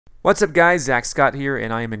What's up guys, ZackScott here,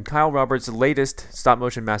 and I am in Kyle Roberts' latest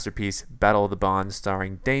stop-motion masterpiece, Battle of the Bonds,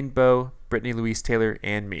 starring Dane Bowe, Brittany Louise Taylor,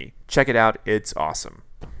 and me. Check it out, it's awesome.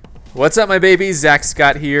 What's up my babies,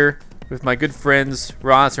 ZackScott here, with my good friends,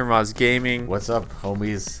 Roz from Roz Gaming. What's up,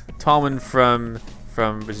 homies? Tallman from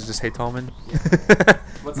did you just say Tallman?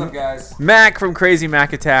 What's up guys? Mac from Crazy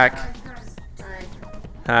Mac Attack.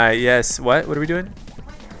 Hi, yes, what are we doing?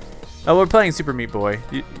 Oh, we're playing Super Meat Boy.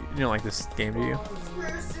 You don't like this game, do you?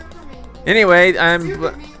 Anyway,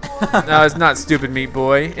 no, it's not Stupid Meat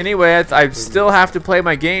Boy. Anyway, I still have to play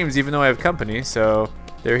my games even though I have company, so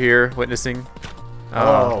they're here witnessing.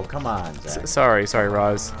 Oh, come on, Zach. Sorry,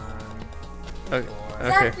 Roz. Okay.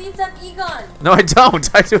 Zach beats up Egon. No, I don't.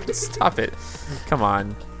 I don't. Stop it. Come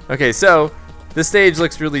on. Okay, so this stage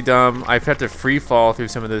looks really dumb. I've had to free fall through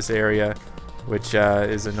some of this area, which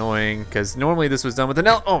is annoying because normally this was done with an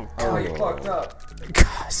L. Oh, you fucked up.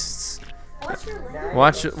 Gosh.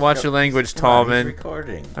 Watch your language, Tallman. He's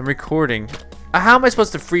recording. I'm recording. How am I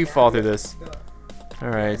supposed to free fall through this? All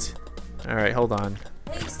right, hold on.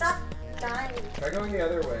 Hey, stop dying. Try going the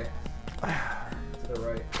other way. To the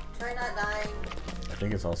right. Try not dying. I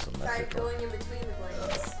think it's also Try symmetrical. going in between the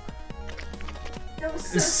blades. That was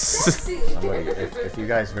so sexy. Somebody, if you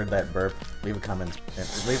guys heard that burp, leave a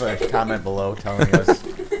comment below telling us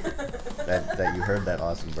that you heard that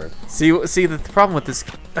awesome burp. See the problem with this.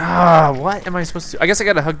 What am I supposed to? I guess I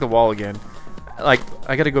gotta hug the wall again. Like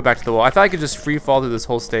I gotta go back to the wall. I thought I could just free fall through this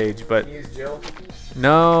whole stage, but Can you use Jill?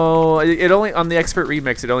 no. It only on the expert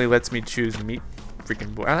remix. It only lets me choose Meat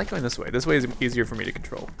Freaking Boy. I like going this way. This way is easier for me to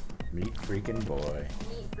control. Meat freaking boy.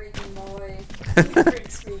 Meat freaking boy. He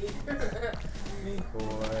freaks me. Meat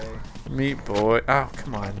boy. Meat Boy. Oh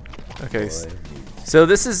come on. Okay. Boy. So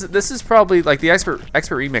this is probably like the expert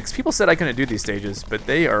remix. People said I couldn't do these stages, but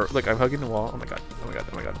they are. Look, I'm hugging the wall. Oh my god.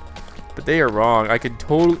 But they are wrong. I could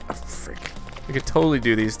totally. Oh, frick. I could totally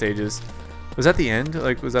do these stages. Was that the end?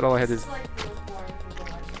 Like, was that all I had to? This is like the most boring people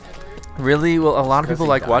watching ever. Really? Well, a lot of Because people he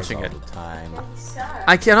like dies watching all it. the time. He sucks.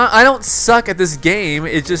 I cannot. I don't suck at this game.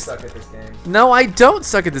 It You just. suck at this game. No, I don't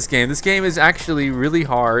suck at this game. This game is actually really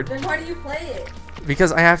hard Then why do you play it?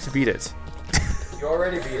 because I have to beat it. You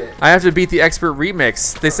already beat it. I have to beat the expert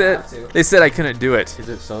remix. They said I couldn't do it. Is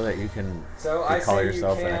it so that you can So I call say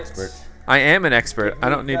yourself you an can't expert? I am an expert. I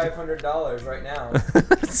don't need to. $500 right now.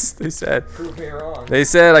 They said. Prove me wrong. They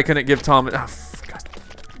said I couldn't give Tom. Oh, God.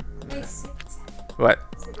 Hey, say What?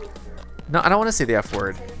 the F word. No, I don't want to say the F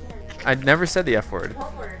word. Say it again. I never said the F word.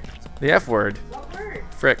 What word? The F word. What word?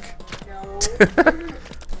 Frick. No.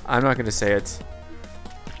 I'm not gonna say it.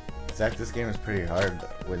 Zach, this game is pretty hard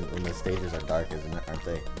when the stages are dark, isn't it? Aren't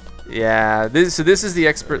they? Yeah. This is the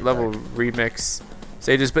expert level remix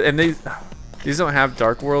stages, but these don't have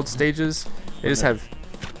dark world stages. They just have.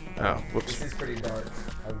 Oh, whoops. This is pretty dark.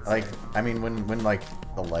 I would Like, say. I mean, when like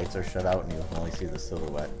the lights are shut out and you can only see the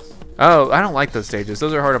silhouettes, Oh, I don't like those stages.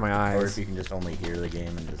 Those are hard on my or if eyes. you can just only hear the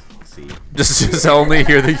game and just see. Just only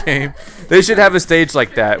hear the game. They should have a stage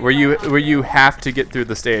like that where you have to get through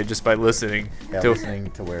the stage just by listening. Yeah, to, listening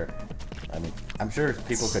to where. I mean, I'm sure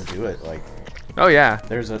people could do it. Like, oh yeah.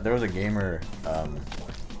 there was a gamer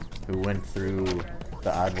who went through the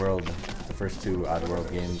Oddworld, the first two Oddworld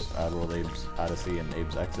games, Oddworld Abe's Odyssey and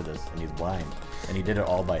Abe's Exodus, and he's blind, and he did it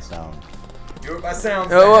all by sound. Do it by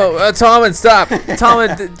sound. Oh, Tommen, stop!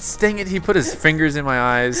 Tommen, dang it! He put his fingers in my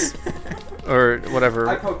eyes, or whatever.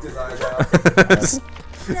 I poked his eyes out.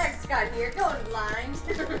 ZackScott here, going blind.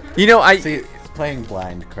 You know, See, it's playing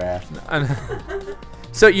blind craft.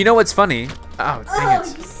 So you know what's funny? Oh, dang Oh,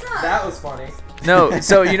 it! you suck. That was funny. No,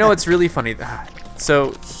 so you know what's really funny? So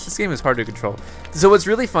this game is hard to control. So what's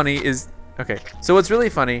really funny is So what's really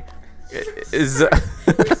funny is.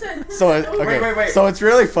 So okay, Wait. so it's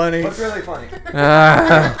really funny. What's really funny?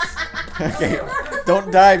 Okay,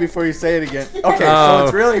 don't die before you say it again. Okay, Oh. so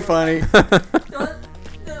it's really funny.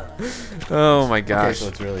 Oh my Okay, gosh! so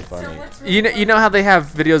it's really funny. You know how they have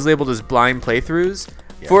videos labeled as blind playthroughs?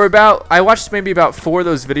 Yeah. I watched maybe about 4 of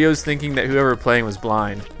those videos thinking that whoever playing was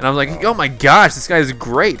blind, and I was like, oh my gosh, this guy is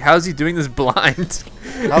great. How is he doing this blind?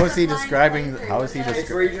 How is he describing? How is he It's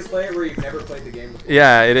describing? where you just play it where you've never played the game before.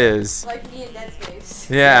 Yeah, it is. Like me in Dead Space.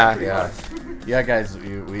 Yeah. Yeah, yeah, guys,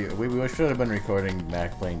 we should have been recording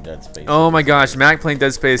Mac playing Dead Space. Oh my gosh, Mac playing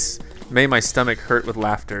Dead Space made my stomach hurt with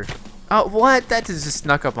laughter. Oh, what? That just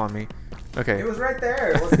snuck up on me. Okay. It was right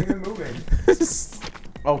there. It wasn't even moving.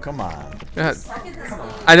 Oh, come on. Suck at this game.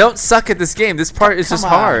 I don't suck at this game. This part is just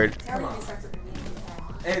Come on. hard. Tell me you sucked at the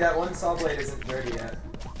game. Hey, that one saw blade isn't dirty yet.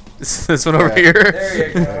 This one over Yeah. here. There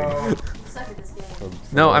you go. You suck at this game.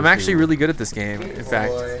 For No, those I'm actually who- really good at this game. Meat In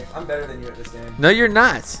fact. boy. I'm better than you at this game. No, you're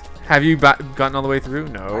not. Have you gotten all the way through?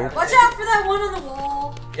 No. Watch out for that one on the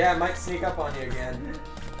wall. Yeah, it might sneak up on you again.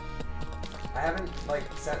 I haven't like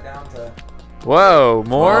sat down to Whoa,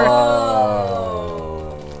 more?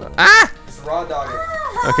 Oh. Ah! just raw dog it.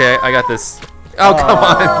 Okay, I got this. Oh, come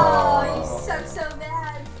Oh, you suck so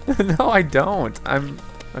bad. on. No, I don't. I'm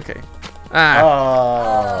okay. Ah.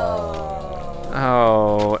 Oh.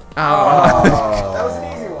 Oh. That was an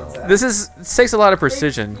easy one, Zach. This takes a lot of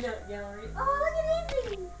precision. Oh, look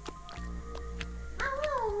at Ethan.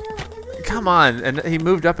 Oh, look. Come on, and he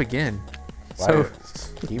moved up again. So.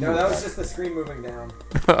 No, that was just the screen moving down.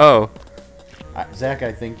 Oh. Zach,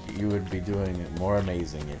 I think you would be doing it more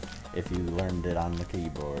amazing if you learned it on the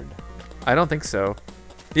keyboard. I don't think so.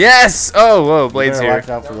 Yes! Oh, whoa, blades You better here. watch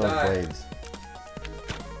out for Don't those die. blades.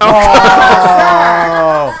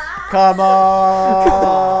 Oh! Oh! Come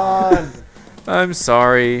on! I'm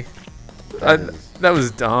sorry. That That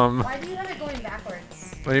was dumb. Why do you have it going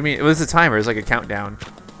backwards? What do you mean? It was a timer. It's like a countdown.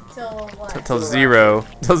 Till what? Till 0.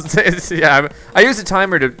 Yeah, I use a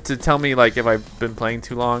timer to tell me like if I've been playing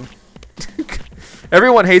too long.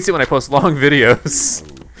 Everyone hates it when I post long videos,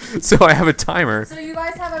 so I have a timer. So you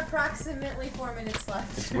guys have approximately 4 minutes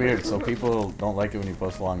left. It's weird. So people don't like it when you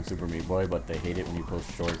post long Super Meat Boy, but they hate it when you post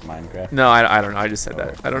short Minecraft. No, I don't know. I just said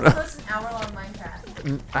that. I don't know. Post an hour-long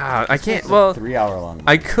Minecraft. I can't. It's a Well, 3-hour long.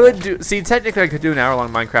 I could do. See, technically, I could do an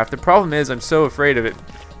hour-long Minecraft. The problem is, I'm so afraid of it.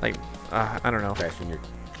 Like, I don't know. crashing your.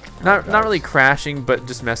 Not really crashing, but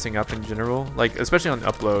just messing up in general. Like, especially on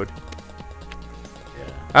upload. Yeah.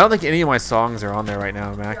 I don't think any of my songs are on there right now,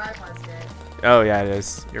 Your Mac. iPod's dead. Oh yeah, it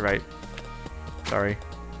is. You're right. Sorry.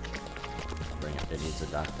 Bring it. It needs a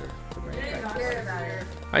doctor to bring You it didn't back. care about it.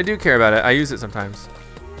 I do care about it. I use it sometimes.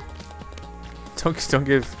 Don't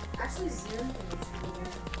give. Actually, Zoom is cool.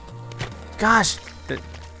 Gosh.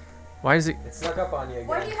 Why is it? It snuck up on you again.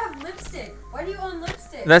 Why do you have lipstick? Why do you own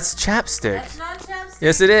lipstick? That's chapstick. That's not chapstick.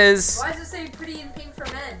 Yes, it is. Why does it say pretty in pink for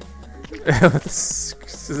men? it's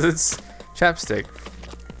chapstick.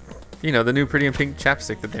 You know, the new Pretty in Pink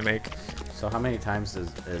chapstick that they make. So how many times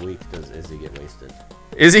a week does Izzy get wasted?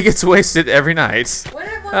 Izzy gets wasted every night. When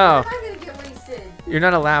am Oh. I gonna get wasted? You're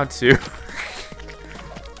not allowed to.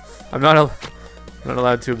 I'm not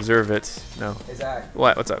allowed to observe it. No. Hey Zach,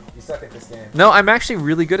 What? What's up? you suck at this game. No, I'm actually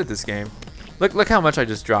really good at this game. Look how much I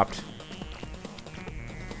just dropped.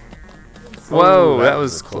 Whoa, that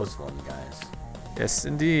was a close one, guys. Yes,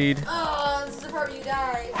 indeed. Oh, this is the part where you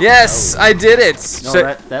die. Yes, I did it. No, So-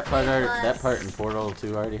 that part in Portal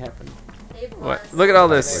 2 already happened. A+. What? Look at all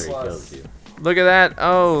That's this. where he Plus. kills you. Look at that.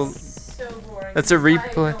 Oh. So boring. That's a This is why I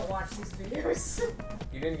replay. don't watch these videos.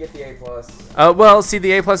 You didn't get the A+. Well, see,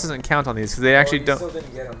 the A+ doesn't count on these because they actually you don't. still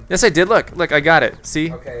didn't get them. Yes, I did. Look, I got it.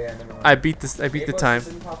 See, Okay, yeah, never mind. I beat this. I beat the A+s time.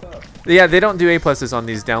 didn't pop up. Yeah, they don't do A+ on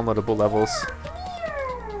these downloadable levels.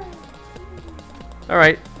 All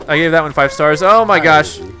right, I gave that one 5 stars. Oh my Hi,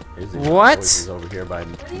 gosh, Izzy. What? Is over here by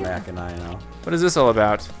Mac and I now. what is this all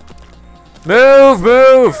about? Move!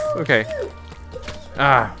 Okay.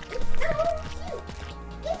 Ah.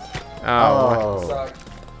 Oh. Suck.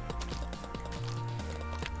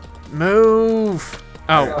 Move!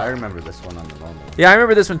 Oh. I remember this one on the normal. Yeah, I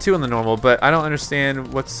remember this one too on the normal, but I don't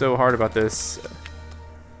understand what's so hard about this.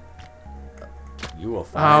 You will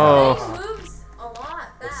find Oh. out. It moves a lot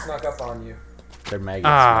It fast. snuck up on you. They're maggots.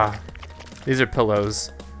 Ah. These are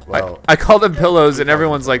pillows. Well, I call them pillows, and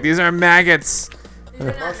everyone's like, these are maggots. These are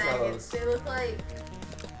not Marshmallows. maggots. They look like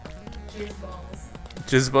jizz balls.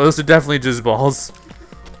 Jizz balls. Those are definitely jizz balls.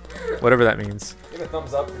 Whatever that means. Give a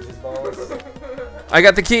thumbs up for his balls. I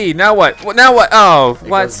got the key. Now what? Now what? Oh, it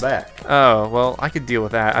what? goes back. Oh, well, I could deal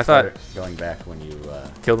with that. I thought Start going back when you.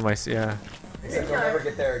 killed my. Yeah. Except you'll never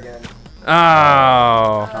get there again.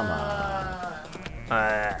 Oh. Come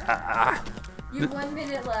on. You have 1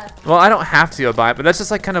 minute left. Well, I don't have to go by it, but that's just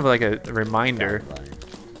like kind of like a reminder.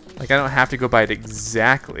 Guideline. Like I don't have to go by it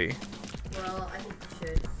exactly. Well, I think you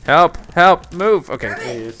should. Help! Help! Move! Okay. Grab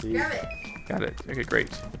Hey, it. see? Grab it. Got it. Okay, great.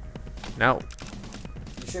 No.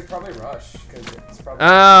 You should probably rush, because it's probably...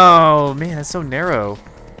 Oh man, that's so narrow.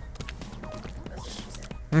 That's what she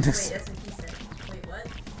said. Wait, that's what he said. Wait, what?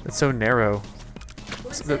 That's so narrow. Who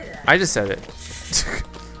would So say that? I just said it.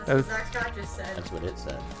 That's what ZackScott just said. That's what it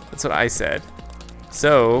said. That's what I said.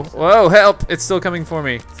 So, whoa, help! It's still coming for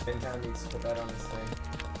me. Spin Town needs to put that on his thing.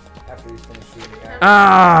 After he's finished shooting it.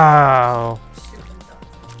 Oh. Shoot himself.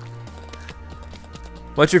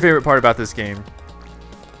 What's your favorite part about this game?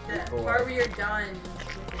 The part where you're done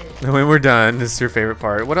with it. When we're done, this is your favorite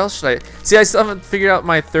part. What else should I... See, I still haven't figured out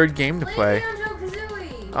my third game to play.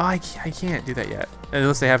 Banjo-Kazooie. Oh, I can't do that yet.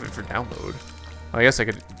 Unless they have it for download. Well, I guess I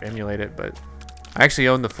could emulate it, but... I actually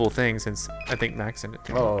own the full thing since I think Max sent it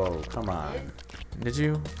to me. Oh, come on. Did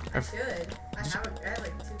you? I should. I have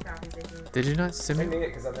like 2 copies, I think. Did you not send Send me? me it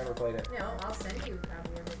because I've never played it. No, I'll send you a copy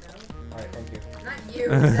of it though. Alright, thank you. Not you,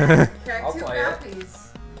 Zach. Okay, I'll 2 play it. copies.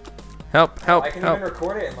 Help! Help! I can Help! even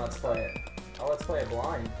record it and let's play it. I'll let's play it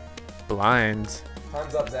blind. Blind.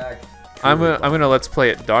 Time's up, Zach. I'm gonna let's play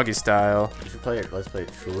it doggy style. You should play it. Let's play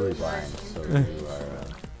it truly blind. So you are.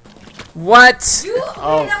 What? You,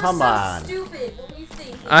 Oh, that was come so on. stupid. What were you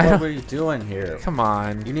thinking? I What don't. were you doing here? Come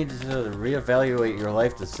on. You need to reevaluate your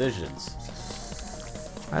life decisions.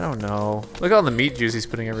 I don't know. Look at all the meat juice he's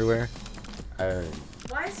putting everywhere.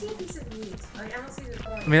 Why is he a piece of meat? Like, I don't see the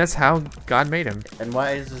point. I mean, that's how God made him. And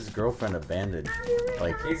why is his girlfriend a bandage?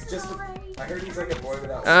 Like, He's just. I heard he's like a boy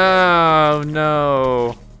without. Oh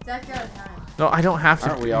no. Zach, you're out of time. No, I don't have to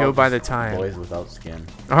aren't we all go by the just time. boys without skin?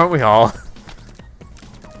 Aren't we all?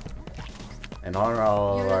 And aren't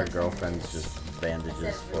all of our girlfriends just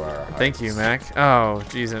bandages for our hearts? Thank you, Mac. Oh,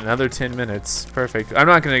 geez, another 10 minutes. Perfect. I'm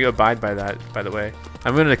not gonna abide by that, by the way.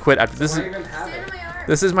 I'm gonna quit after this. Why even have Stand it? on my arm.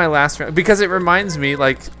 This is my last round because it reminds me,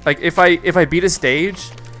 like if I beat a stage,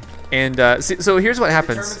 and so here's what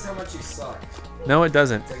happens. Determines how much you suck. No, it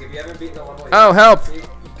doesn't. It's like if you haven't beaten the level. Oh, help! You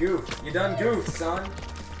goofed. You done goofed, son.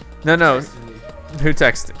 No, no. Texted me. Who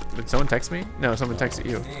texted? Did someone text me? No, someone texted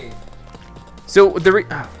you. Me. So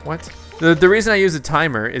what? The reason I use a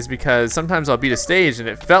timer is because sometimes I'll beat a stage and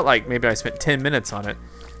it felt like maybe I spent 10 minutes on it,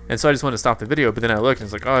 and so I just want to stop the video. But then I looked and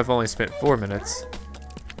it's like, oh, I've only spent 4 minutes.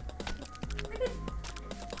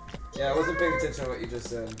 Yeah, I wasn't paying attention to what you just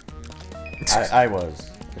said. I was,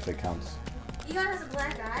 if it counts. Egon has a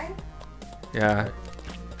black eye? Yeah.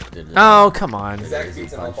 Did it? Oh, come on. Zach Easy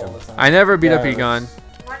beats him up punch all him. the time. I never beat up Yeah, Egon.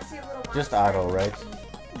 Why does he have little Just monster? Otto, right?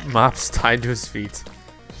 Mop's tied to his feet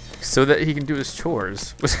so that he can do his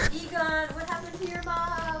chores. Egon, what happened to your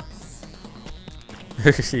mops?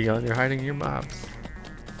 Egon, you're hiding your mobs.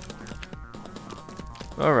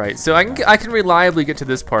 All right, so I can reliably get to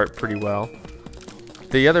this part pretty well.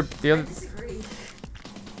 The other I disagree.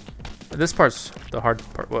 this part's the hard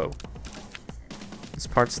part. Whoa. This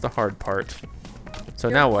part's the hard part. So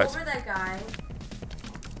Jump now what? over that guy.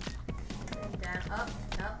 And down, up,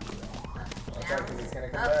 up, Watch out, 'cause he's gonna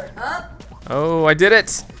come up, back. up. Oh, I did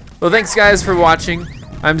it. Well, thanks guys for watching.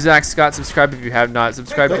 I'm Zach Scott. Subscribe if you have not.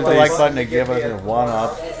 Subscribe Click to the like these. button to give us a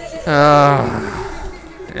 1-up.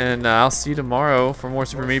 And I'll see you tomorrow for more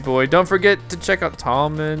Super Meat Boy. Don't forget to check out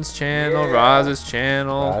Tallman's channel, Yeah. Roz's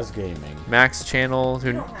channel, Raz Gaming. Mac's channel.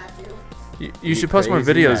 You Who don't have to. you should post more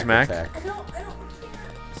Crazy videos, Mac. Attack. I don't care.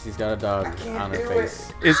 She's got a dog can't on her do it.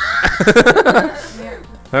 face. Is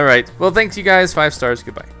all right. Well, thanks you guys. 5 stars.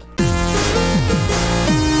 Goodbye.